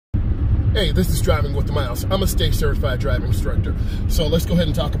Hey, this is Driving with the Miles. I'm a state certified driving instructor. So let's go ahead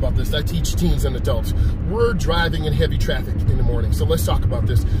and talk about this. I teach teens and adults. We're driving in heavy traffic in the morning. So let's talk about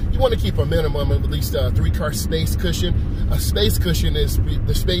this. You want to keep a minimum of at least a 3-car space cushion. A space cushion is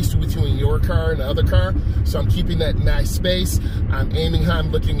the space between your car and the other car. So I'm keeping that nice space. I'm aiming high,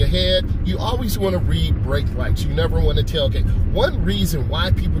 I'm looking ahead. You always want to read brake lights. You never want to tailgate. One reason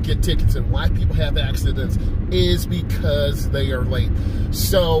why people get tickets and why people have accidents is because they are late.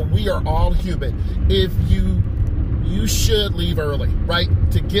 So we are all human. If you should leave early, right,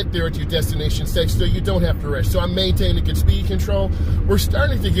 to get there at your destination safe so you don't have to rush. So I'm maintaining good speed control. We're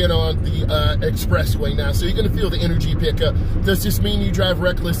starting to get on the expressway now, so you're going to feel the energy pickup. Does this mean you drive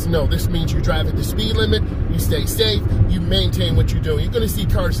reckless? No, this means you drive at the speed limit, you stay safe, you maintain what you're doing. You're going to see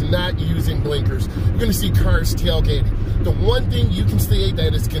cars not using blinkers. You're going to see cars tailgating. The one thing you can say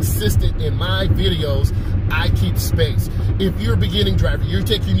that is consistent in my videos, I keep space. If you're a beginning driver, you're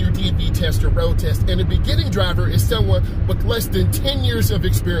taking your DV test or road test, and a beginning driver is someone with less than 10 years of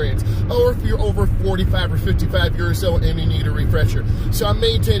experience, or if you're over 45 or 55 years old and you need a refresher. So I'm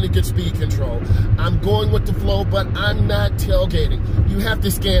maintaining good speed control. I'm going with the flow, but I'm not tailgating. You have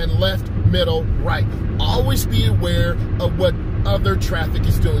to scan left, middle, right. Always be aware of what other traffic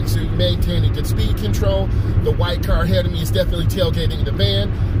is doing. So you're maintaining good speed control. The white car ahead of me is definitely tailgating the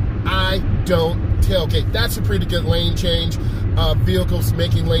van. I don't tailgate. That's a pretty good lane change. Vehicles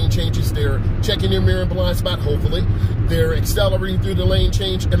making lane changes, they're checking their mirror and blind spot, hopefully. They're accelerating through the lane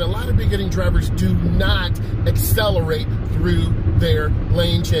change, and a lot of beginning drivers do not accelerate through their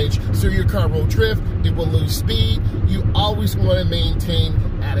lane change. So your car will drift, it will lose speed. You always want to maintain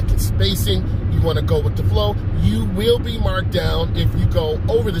adequate spacing. You want to go with the flow. You will be marked down if you go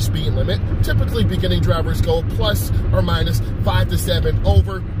over the speed limit. Typically, beginning drivers go plus or minus 5 to 7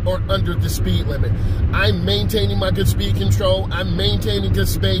 over or under the speed limit. I'm maintaining my good speed control. I'm maintaining good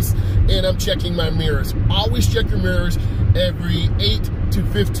space, and I'm checking my mirrors. Always check your mirrors every 8 to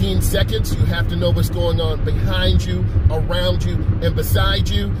 15 seconds. You have to know what's going on behind you, around you, and beside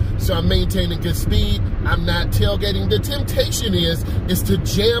you. So I'm maintaining good speed. I'm not tailgating. The temptation is to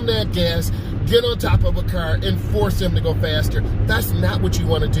jam that gas, get on top of a car, and force them to go faster. That's not what you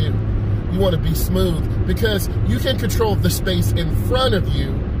want to do. You want to be smooth, because you can control the space in front of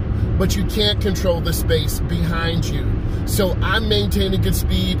you, but you can't control the space behind you. So I'm maintaining good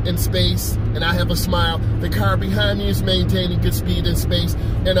speed and space, and I have a smile. The car behind me is maintaining good speed and space,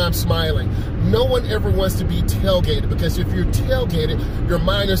 and I'm smiling. No one ever wants to be tailgated, because if you're tailgated, your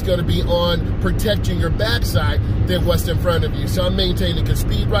mind is going to be on protecting your backside than what's in front of you. So I'm maintaining good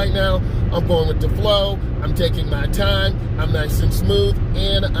speed right now. I'm going with the flow. I'm taking my time. I'm nice and smooth,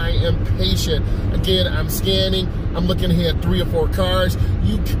 and I am patient. Again, I'm scanning. I'm looking ahead 3 or 4 cars.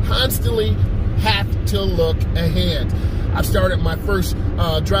 You constantly have to look ahead. I've started my first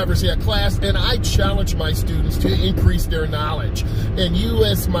driver's ed class, and I challenge my students to increase their knowledge. And you,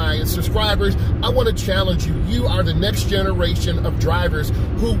 as my subscribers, I want to challenge you. You are the next generation of drivers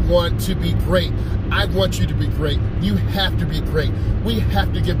who want to be great. I want you to be great. You have to be great. We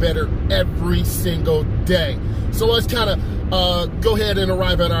have to get better every single day. So let's kind of go ahead and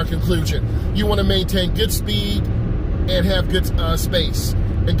arrive at our conclusion. You want to maintain good speed and have good space,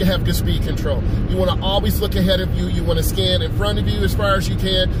 and have good speed control. You want to always look ahead of you. You want to scan in front of you as far as you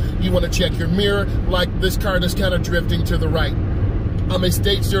can. You want to check your mirror, like this car that's kind of drifting to the right. I'm a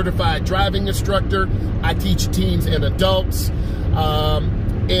state certified driving instructor. I teach teens and adults.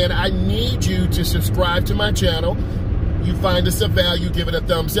 And I need you to subscribe to my channel. You find us of value, give it a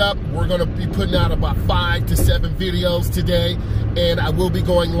thumbs up. We're going to be putting out about 5 to 7 videos today, and I will be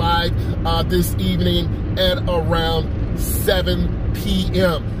going live this evening at around 7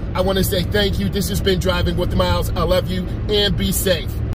 p.m. I want to say thank you. This has been Driving with the Miles. I love you, and be safe.